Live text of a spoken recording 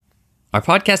Our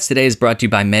podcast today is brought to you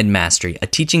by MedMastery, a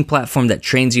teaching platform that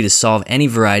trains you to solve any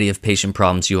variety of patient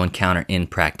problems you encounter in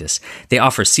practice. They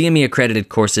offer CME-accredited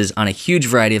courses on a huge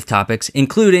variety of topics,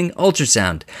 including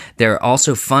ultrasound. There are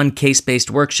also fun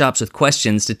case-based workshops with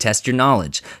questions to test your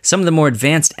knowledge. Some of the more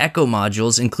advanced echo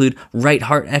modules include right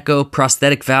heart echo,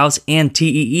 prosthetic valves, and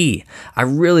TEE. I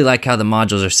really like how the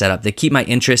modules are set up. They keep my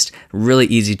interest really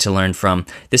easy to learn from.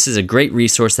 This is a great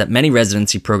resource that many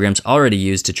residency programs already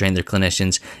use to train their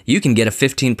clinicians. You can get a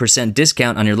 15%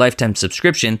 discount on your lifetime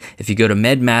subscription if you go to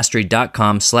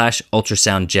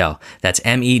medmastery.com/ultrasoundgel. That's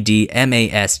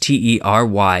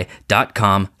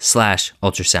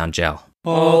medmastery.com/ultrasoundgel.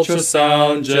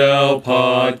 Ultrasound Gel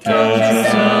Podcast.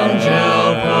 Ultrasound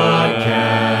Gel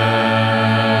Podcast.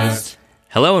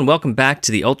 Hello and welcome back to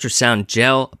the Ultrasound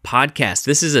Gel Podcast.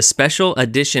 This is a special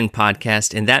edition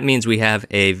podcast, and that means we have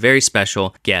a very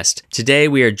special guest. Today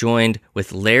we are joined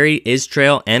with Larry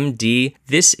Istrail, MD.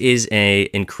 This is an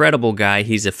incredible guy.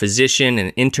 He's a physician,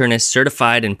 an internist,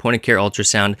 certified in point-of-care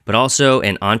ultrasound, but also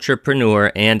an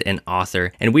entrepreneur and an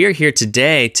author. And we are here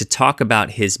today to talk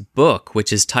about his book,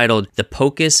 which is titled The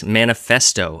POCUS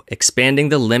Manifesto, Expanding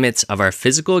the Limits of Our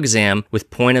Physical Exam with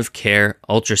Point-of-Care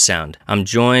Ultrasound. I'm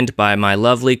joined by my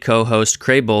lovely co-host,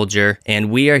 Cray Bolger, and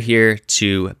we are here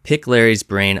to pick Larry's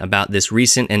brain about this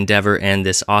recent endeavor and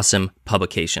this awesome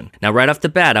publication. Now, right off the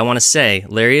bat, I want to say,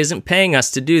 Larry isn't paying us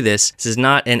to do this. This is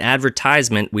not an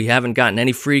advertisement. We haven't gotten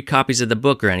any free copies of the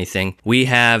book or anything. We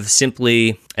have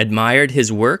simply admired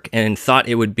his work and thought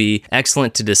it would be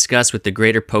excellent to discuss with the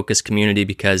greater POCUS community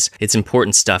because it's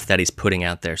important stuff that he's putting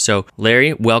out there. So,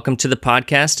 Larry, welcome to the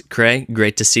podcast. Cray,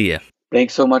 great to see you.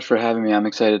 Thanks so much for having me. I'm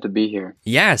excited to be here.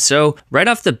 Yeah, so right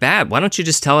off the bat, why don't you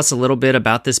just tell us a little bit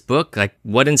about this book? Like,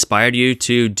 what inspired you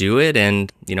to do it and,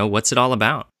 what's it all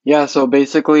about? Yeah, so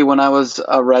basically when I was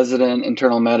a resident in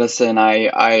internal medicine, I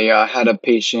had a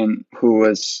patient who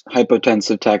was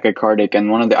hypotensive tachycardic, and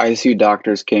one of the ICU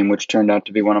doctors came, which turned out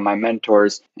to be one of my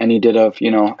mentors, and he did a,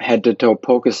 head-to-toe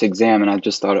POCUS exam, and I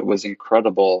just thought it was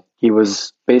incredible. He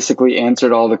was basically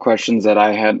answered all the questions that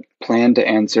I had planned to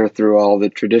answer through all the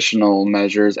traditional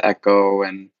measures, echo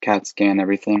and CAT scan,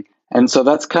 everything. And so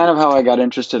that's kind of how I got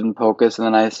interested in POCUS, and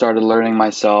then I started learning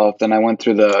myself. Then I went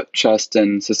through the CHEST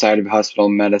and Society of Hospital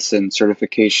Medicine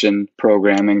certification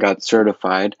program and got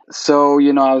certified. So,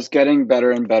 I was getting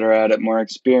better and better at it, more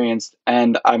experienced,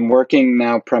 and I'm working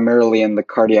now primarily in the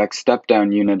cardiac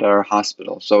step-down unit at our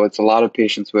hospital. So it's a lot of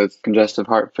patients with congestive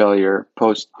heart failure,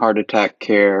 post-heart attack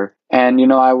care. And,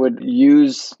 I would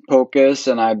use POCUS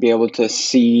and I'd be able to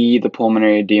see the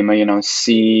pulmonary edema,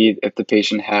 see if the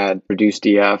patient had reduced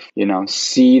EF,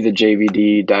 see the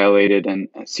JVD dilated and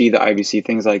see the IVC,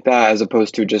 things like that, as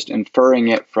opposed to just inferring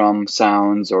it from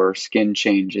sounds or skin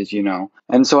changes,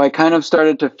 And so I kind of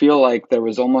started to feel like there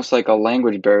was almost like a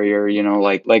language barrier,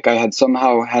 like I had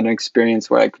somehow had an experience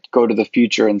where I could go to the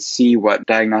future and see what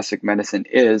diagnostic medicine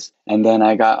is. And then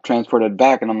I got transported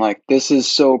back and I'm like, this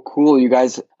is so cool, you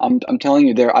guys. I'm telling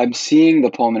you I'm seeing the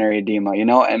pulmonary edema,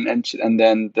 and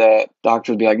then the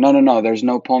doctor would be like, no, there's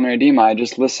no pulmonary edema. I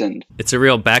just listened. It's a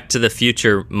real back to the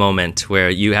future moment where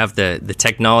you have the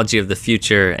technology of the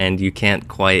future and you can't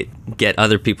quite get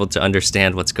other people to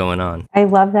understand what's going on. I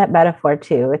love that metaphor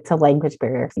too. It's a language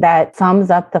barrier that sums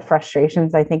up the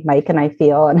frustrations I think Mike and I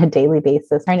feel on a daily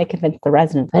basis, trying to convince the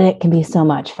residents that it can be so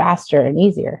much faster and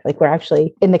easier. Like we're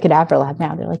actually in the cadaver lab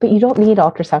now. They're like, but you don't need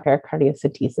ultrasound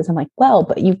pericardiocentesis. I'm like, well,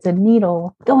 but it's a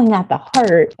needle going at the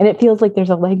heart. And it feels like there's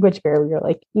a language barrier.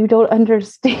 Like you don't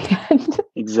understand.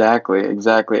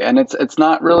 Exactly. And it's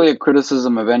not really a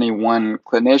criticism of any one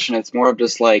clinician. It's more of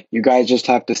just like, you guys just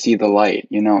have to see the light,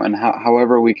 and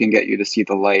however we can get you to see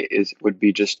the light would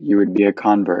be you would be a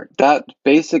convert. That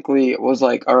basically was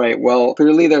like, all right, well,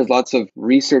 clearly there's lots of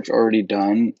research already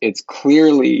done. It's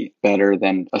clearly better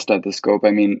than a stethoscope.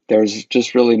 I mean, there's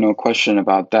just really no question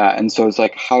about that. And so it's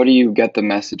like, how do you get the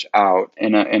message out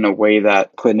in a way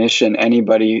that clinician,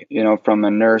 anybody, from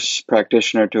a nurse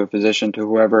practitioner to a physician to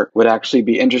whoever would actually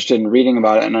be interested in reading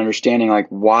about it and understanding like,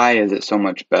 why is it so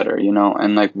much better,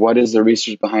 and like, what is the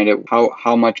research behind it?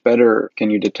 How much better can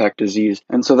you detect disease?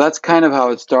 And so that's kind of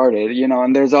how it started,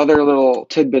 and there's other little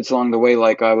tidbits along the way.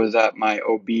 Like I was at my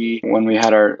OB when we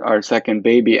had our second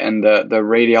baby, and the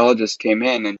radiologist came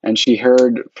in and she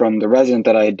heard from the resident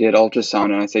that I did ultrasound,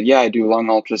 and I said, yeah, I do lung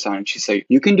ultrasound. And she said,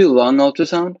 you can do lung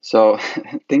ultrasound? So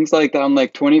things like that. I'm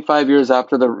like, 25 years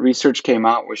after the research came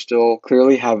out, we still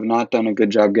clearly have not done a good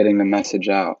job getting the message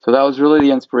message out. So that was really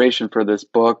the inspiration for this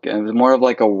book. And it was more of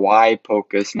like a why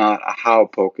POCUS, not a how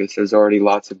POCUS. There's already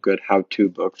lots of good how-to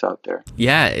books out there.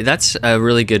 Yeah, that's a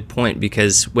really good point,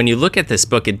 because when you look at this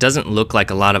book, it doesn't look like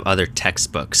a lot of other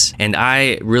textbooks. And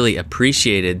I really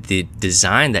appreciated the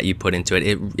design that you put into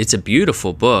it. It's a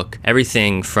beautiful book.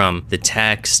 Everything from the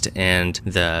text and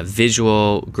the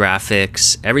visual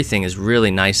graphics, everything is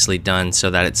really nicely done so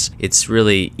that it's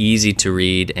really easy to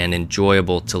read and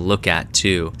enjoyable to look at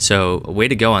too. So way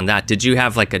to go on that. Did you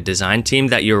have like a design team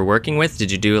that you were working with?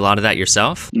 Did you do a lot of that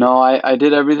yourself? No, I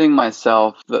did everything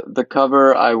myself. The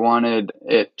cover, I wanted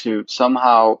it to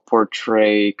somehow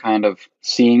portray kind of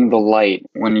seeing the light.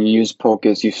 When you use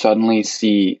POCUS, you suddenly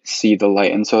see the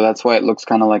light. And so that's why it looks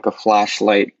kind of like a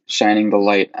flashlight shining the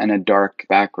light in a dark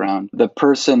background. The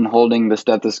person holding the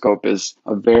stethoscope is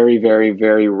a very, very,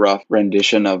 very rough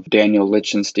rendition of Daniel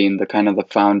Lichtenstein, the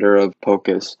founder of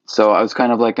POCUS. So I was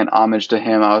kind of like an homage to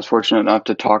him. I was fortunate enough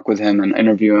to talk with him and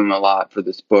interview him a lot for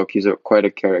this book. He's quite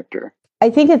a character.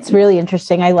 I think it's really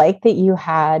interesting. I like that you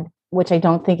had, which I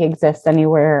don't think exists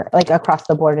anywhere, like across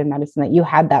the board in medicine, that you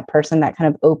had that person that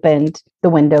kind of opened the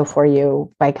window for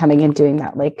you by coming and doing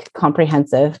that like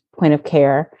comprehensive point of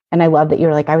care. And I love that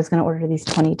you're like, I was going to order these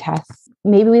 20 tests.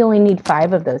 Maybe we only need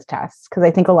 5 of those tests. Because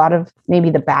I think a lot of maybe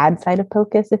the bad side of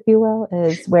POCUS, if you will,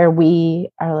 is where we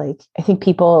are like, I think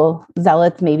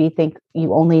zealots maybe think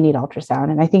you only need ultrasound.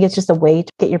 And I think it's just a way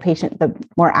to get your patient the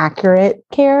more accurate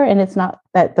care. And it's not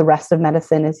that the rest of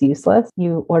medicine is useless.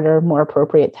 You order more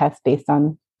appropriate tests based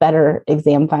on better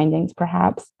exam findings,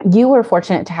 perhaps. You were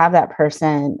fortunate to have that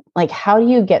person. Like, how do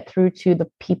you get through to the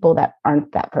people that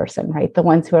aren't that person, right? The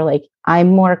ones who are like, I'm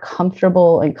more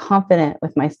comfortable and confident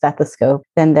with my stethoscope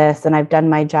than this. And I've done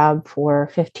my job for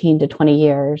 15 to 20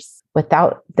 years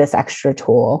without this extra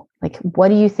tool. Like, what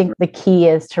do you think the key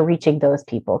is to reaching those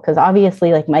people? Because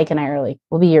obviously, like Mike and I are like,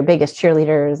 we'll be your biggest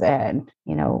cheerleaders and,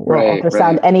 we'll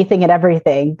ultrasound anything and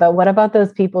everything. But what about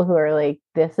those people who are like,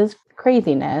 this is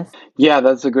craziness? Yeah,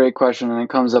 that's a great question. And it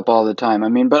comes up all the time. I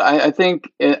mean, but I think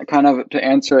it kind of, to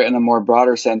answer it in a more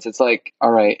broader sense, it's like,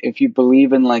 all right, if you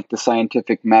believe in like the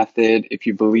scientific method, if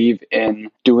you believe in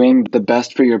doing the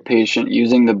best for your patient,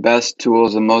 using the best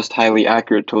tools, the most highly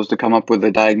accurate tools to come up with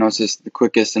a diagnosis the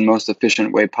quickest and most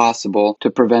efficient way possible to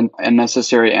prevent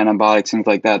unnecessary antibiotics, things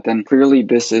like that, then clearly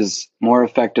this is more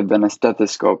effective than a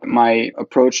stethoscope. My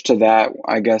approach to that,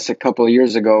 I guess, a couple of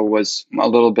years ago was a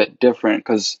little bit different,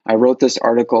 because I wrote this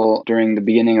article during the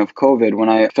beginning of COVID when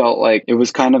I felt like it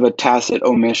was kind of a tacit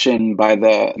omission by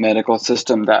the medical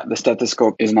system that the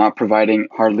stethoscope is not providing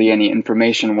hardly any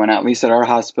information, when at least at our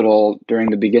hospital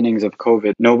during the beginnings of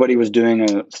COVID, nobody was doing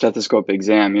a stethoscope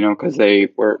exam, because they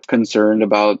were concerned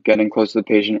about getting close to the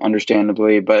patient,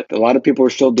 understandably. But a lot of people were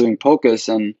still doing POCUS,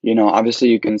 and, obviously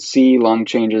you can see lung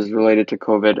changes related to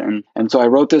COVID. And so I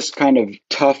wrote this kind of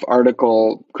tough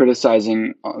article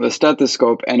criticizing the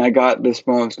stethoscope, and I got this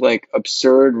most like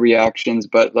absurd reactions,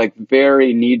 but like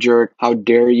very knee-jerk, how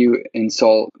dare you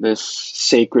insult this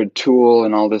sacred tool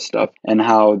and all this stuff, and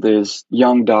how these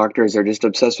young doctors are just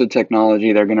obsessed with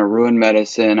technology, they're going to ruin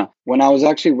medicine. When I was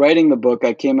actually writing the book,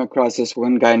 I came across this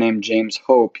one guy named James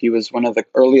Hope. He was one of the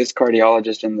earliest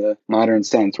cardiologists in the modern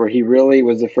sense, where he really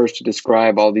was the first to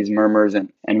describe all these murmurs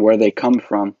and where they come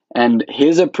from. And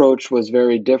his approach was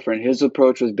very different. His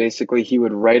approach was basically he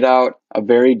would write out a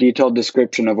very detailed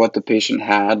description of what the patient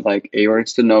had, like aortic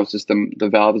stenosis, the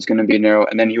valve is going to be narrow,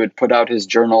 and then he would put out his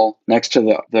journal next to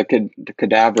the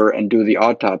cadaver and do the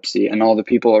autopsy, and all the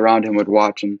people around him would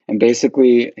watch, and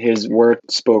basically his work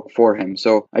spoke for him.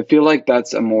 So I feel like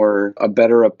that's a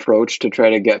better approach to try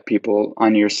to get people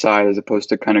on your side, as opposed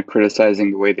to kind of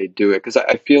criticizing the way they do it. Because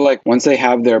I feel like once they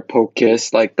have their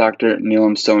POCUS, like Dr.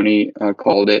 Neelam Soni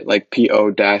called it, like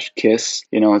PO-KISS,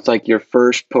 it's like your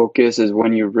first POCUS is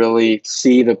when you really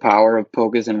see the power of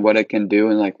POCUS and what it can do,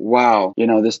 and like, wow,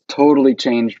 this totally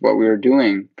changed what we were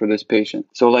doing for this patient.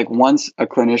 So like once a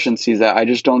clinician sees that, I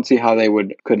just don't see how they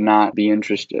could not be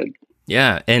interested.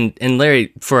 Yeah. And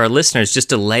Larry, for our listeners, just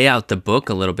to lay out the book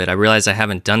a little bit, I realize I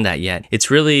haven't done that yet.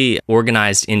 It's really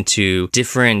organized into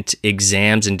different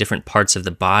exams in different parts of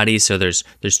the body. So there's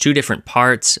 2 different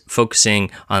parts focusing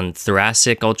on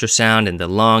thoracic ultrasound and the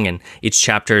lung, and each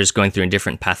chapter is going through a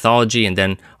different pathology. And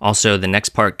then also the next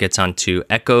part gets onto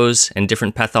echoes and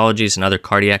different pathologies and other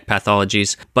cardiac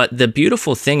pathologies. But the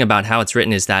beautiful thing about how it's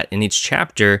written is that in each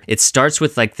chapter, it starts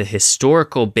with like the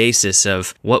historical basis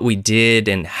of what we did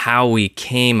and how we we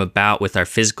came about with our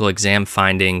physical exam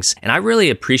findings. And I really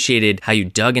appreciated how you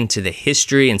dug into the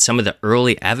history and some of the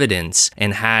early evidence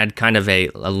and had kind of a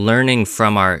learning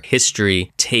from our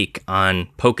history take on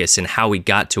POCUS and how we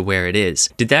got to where it is.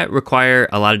 Did that require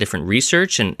a lot of different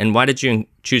research? And why did you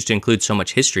choose to include so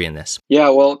much history in this? Yeah,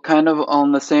 well, kind of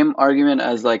on the same argument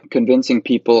as like convincing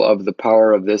people of the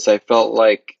power of this, I felt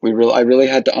like I really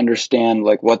had to understand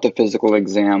like what the physical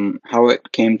exam, how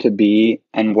it came to be,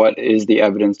 and what is the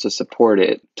evidence to support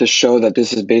it, to show that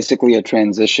this is basically a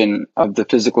transition of the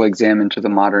physical exam into the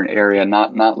modern era,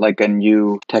 not like a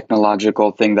new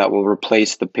technological thing that will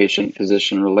replace the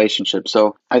patient-physician relationship.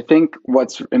 So I think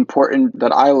what's important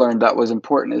that I learned that was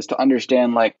important is to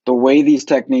understand like the way these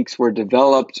techniques were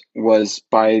developed was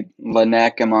by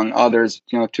Laennec, among others,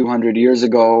 200 years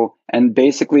ago. And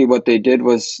basically what they did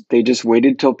was they just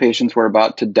waited till patients were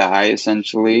about to die,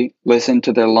 essentially, listened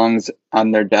to their lungs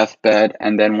on their deathbed.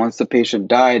 And then once the patient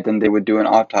died, then they would do an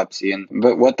autopsy.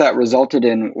 But what that resulted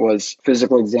in was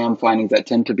physical exam findings that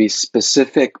tend to be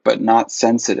specific, but not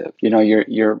sensitive.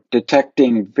 You're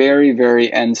detecting very,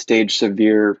 very end stage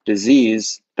severe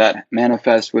disease that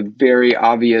manifest with very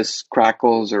obvious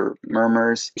crackles or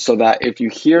murmurs, so that if you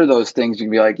hear those things, you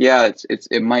can be like, yeah,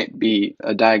 it might be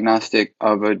a diagnostic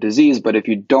of a disease, but if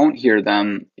you don't hear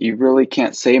them, you really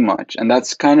can't say much. And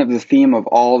that's kind of the theme of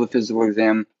all the physical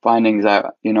exam findings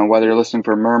that, whether you're listening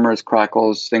for murmurs,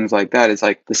 crackles, things like that, it's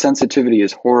like the sensitivity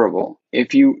is horrible.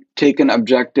 If you take an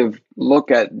objective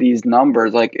look at these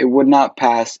numbers, like it would not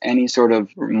pass any sort of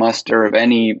muster of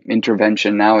any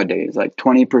intervention nowadays, like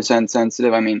 20%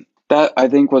 sensitive. I mean, that I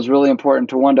think was really important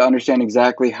to understand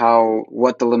exactly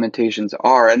what the limitations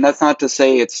are. And that's not to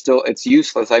say it's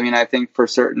useless. I mean, I think for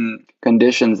certain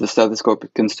conditions, the stethoscope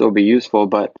can still be useful,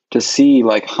 but to see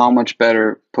like how much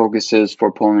better POCUS is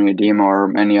for pulmonary edema or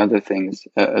many other things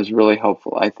is really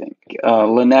helpful, I think.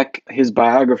 Laennec, his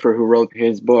biographer who wrote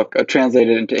his book,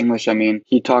 translated into English,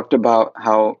 he talked about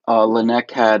how Laennec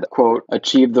had, quote,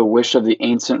 achieved the wish of the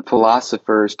ancient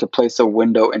philosophers to place a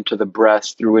window into the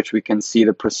breast through which we can see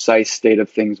the precise state of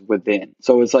things within.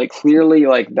 So it's like clearly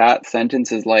like that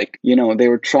sentence is like, they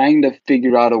were trying to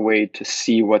figure out a way to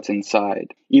see what's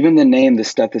inside. Even the name, the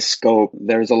stethoscope,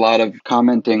 there's a lot of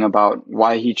commenting about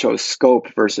why he chose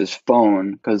scope versus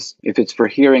phone, because if it's for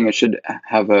hearing, it should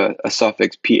have a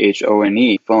suffix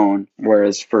phone, phone,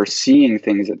 whereas for seeing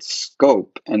things, it's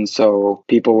scope. And so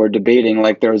people were debating,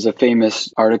 like there was a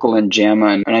famous article in JAMA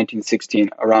in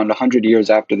 1916, around 100 years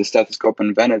after the stethoscope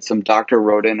invented, some doctor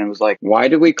wrote in and was like, why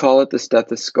do we call it the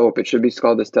stethoscope? It should be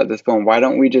called the stethosphone. Why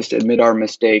don't we just admit our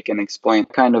mistake and explain,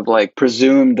 kind of like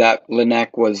presume that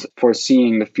Laennec was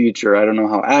foreseeing the future. I don't know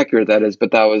how accurate that is,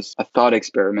 but that was a thought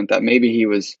experiment that maybe he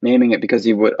was naming it because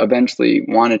he would eventually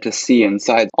wanted to see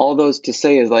inside. All those to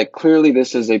say is like, clearly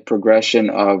this is a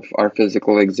progression of our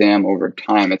physical exam over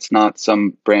time. It's not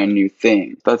some brand new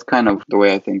thing. That's kind of the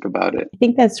way I think about it. I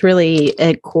think that's really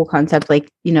a cool concept. Like,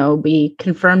 we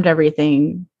confirmed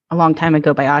everything a long time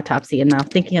ago by autopsy, and now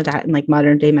thinking of that in like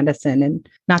modern day medicine, and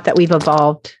not that we've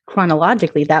evolved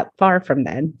chronologically that far from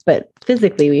then, but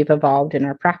physically we've evolved in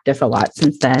our practice a lot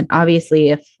since then. Obviously,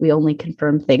 if we only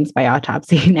confirm things by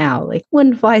autopsy now, like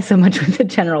wouldn't fly so much with the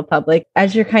general public.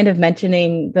 As you're kind of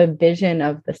mentioning the vision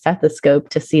of the stethoscope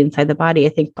to see inside the body, I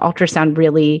think ultrasound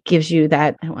really gives you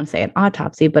that, I don't want to say an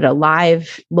autopsy, but a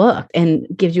live look, and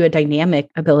gives you a dynamic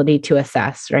ability to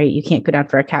assess, right? You can't go down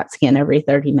for a CAT scan every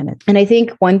 30 minutes. And I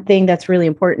think one thing that's really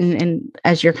important, and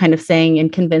as you're kind of saying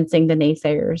and convincing the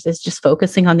naysayers, is just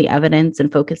focusing on the evidence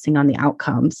and focusing on the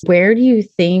outcomes. Where do you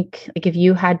think, like if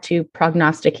you had to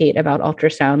prognosticate about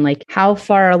ultrasound, like how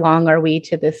far along are we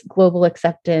to this global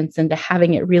acceptance and to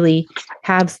having it really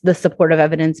have the support of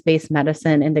evidence-based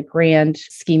medicine in the grand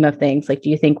scheme of things? Like, do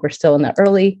you think we're still in the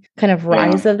early kind of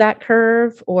rise of that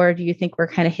curve, or do you think we're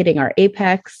kind of hitting our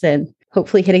apex and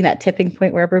hopefully hitting that tipping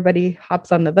point where everybody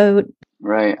hops on the boat?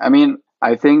 Right.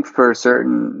 I think for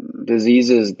certain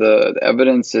diseases, the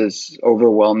evidence is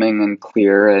overwhelming and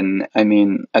clear. And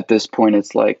at this point,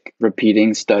 it's like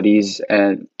repeating studies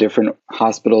at different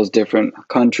hospitals, different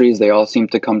countries. They all seem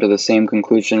to come to the same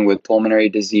conclusion with pulmonary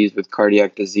disease, with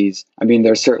cardiac disease.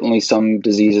 There's certainly some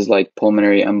diseases like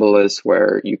pulmonary embolus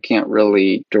where you can't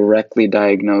really directly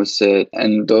diagnose it.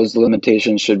 And those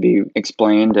limitations should be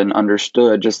explained and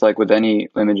understood, just like with any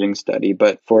imaging study.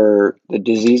 But for the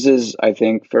diseases, I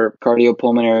think for cardiovascular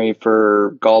cardiopulmonary,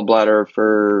 for gallbladder,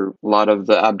 for a lot of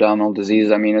the abdominal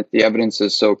disease. I mean, the evidence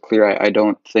is so clear. I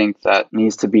don't think that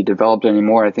needs to be developed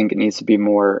anymore. I think it needs to be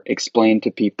more explained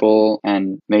to people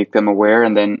and make them aware,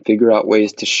 and then figure out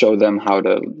ways to show them how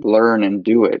to learn and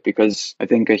do it. Because I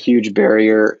think a huge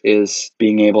barrier is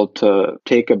being able to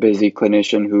take a busy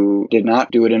clinician who did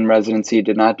not do it in residency,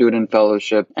 did not do it in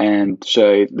fellowship, and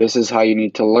say, this is how you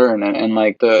need to learn. And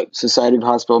like the Society of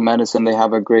Hospital Medicine, they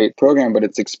have a great program, but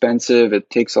it's expensive. It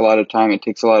takes a lot of time. It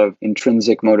takes a lot of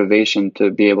intrinsic motivation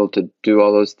to be able to do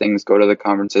all those things, go to the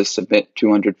conferences, submit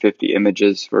 250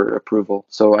 images for approval.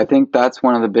 So I think that's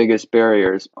one of the biggest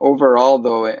barriers. Overall,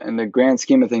 though, in the grand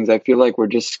scheme of things, I feel like we're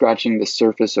just scratching the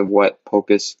surface of what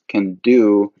POCUS can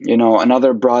do. You know,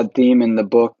 another broad theme in the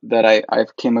book that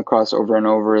I've came across over and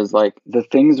over is like the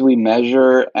things we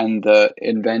measure and the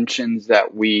inventions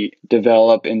that we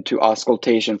develop into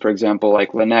auscultation, for example,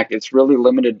 like Laennec, it's really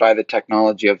limited by the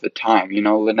technology of the time. You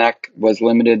know, Laennec was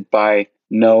limited by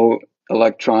no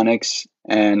electronics,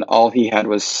 and all he had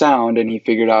was sound, and he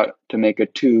figured out to make a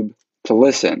tube to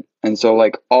listen. And so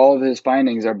like all of his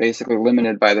findings are basically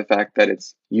limited by the fact that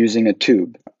it's using a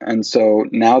tube. And so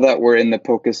now that we're in the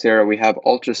POCUS era, we have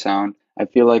ultrasound. I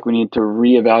feel like we need to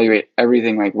reevaluate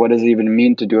everything. Like, what does it even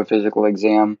mean to do a physical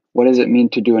exam? What does it mean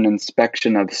to do an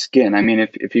inspection of skin? I mean,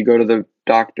 if you go to the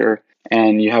doctor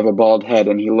and you have a bald head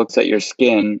and he looks at your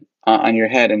skin on your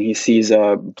head and he sees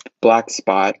a black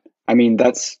spot, I mean,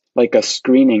 that's like a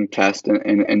screening test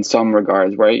in some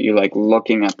regards, right? You're like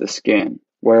looking at the skin.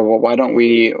 Why don't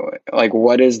we, like,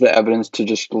 what is the evidence to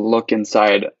just look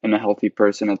inside in a healthy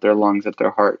person at their lungs, at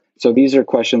their heart? So these are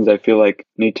questions I feel like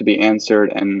need to be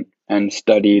answered and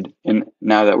studied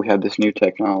now that we have this new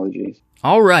technology.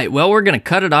 All right, well, we're going to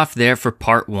cut it off there for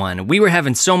part one. We were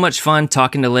having so much fun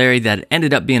talking to Larry that it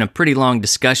ended up being a pretty long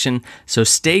discussion, so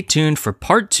stay tuned for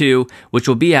part two, which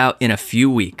will be out in a few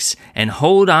weeks. And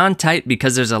hold on tight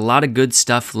because there's a lot of good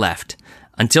stuff left.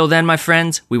 Until then, my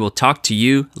friends, we will talk to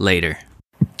you later.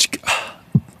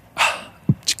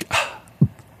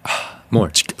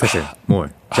 More pressure,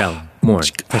 more gel, more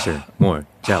pressure, more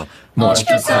gel, more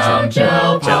Ultrasound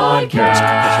Gel Podcast.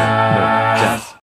 pressure, more gel.